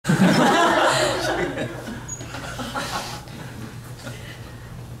Actually,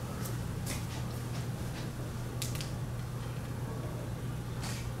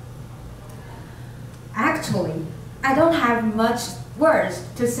 I don't have much words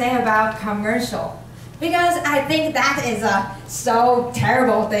to say about commercial because I think that is a so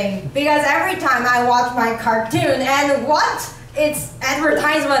terrible thing. Because every time I watch my cartoon and what? It's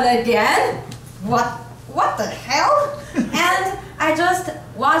advertisement again? What the hell? And I just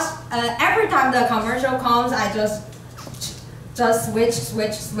watch, every time the commercial comes, I just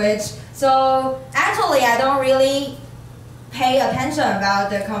switch. So actually I don't really pay attention about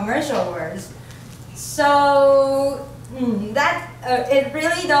the commercial words. So that it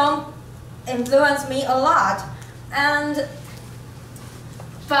really don't influence me a lot.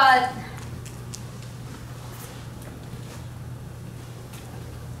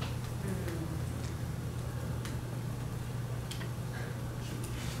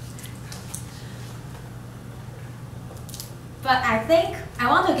 But I think I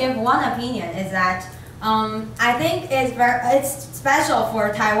want to give one opinion is that I think it's special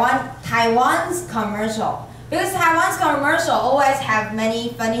for Taiwan's commercial because Taiwan's commercial always have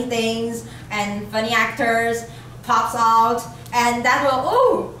many funny things and funny actors pops out, and that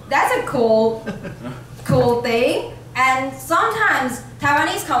will that's a cool thing. And sometimes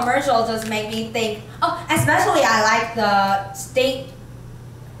Taiwanese commercials just make me think. Oh, especially I like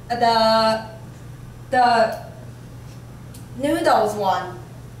the noodles one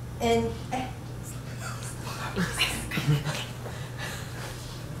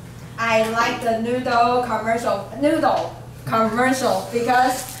I like the noodle commercial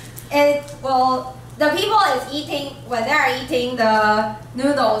because the people is eating when they are eating the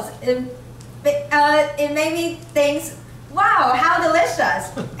noodles. It made me think, wow, how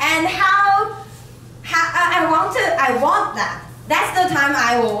delicious, and how I want that. That's the time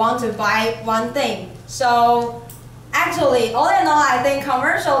I will want to buy one thing. So actually, all in all, I think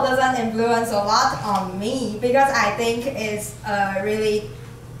commercial doesn't influence a lot on me because I think it's a really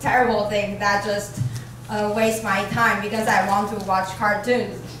terrible thing that just wastes my time because I want to watch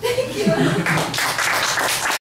cartoons. Thank you.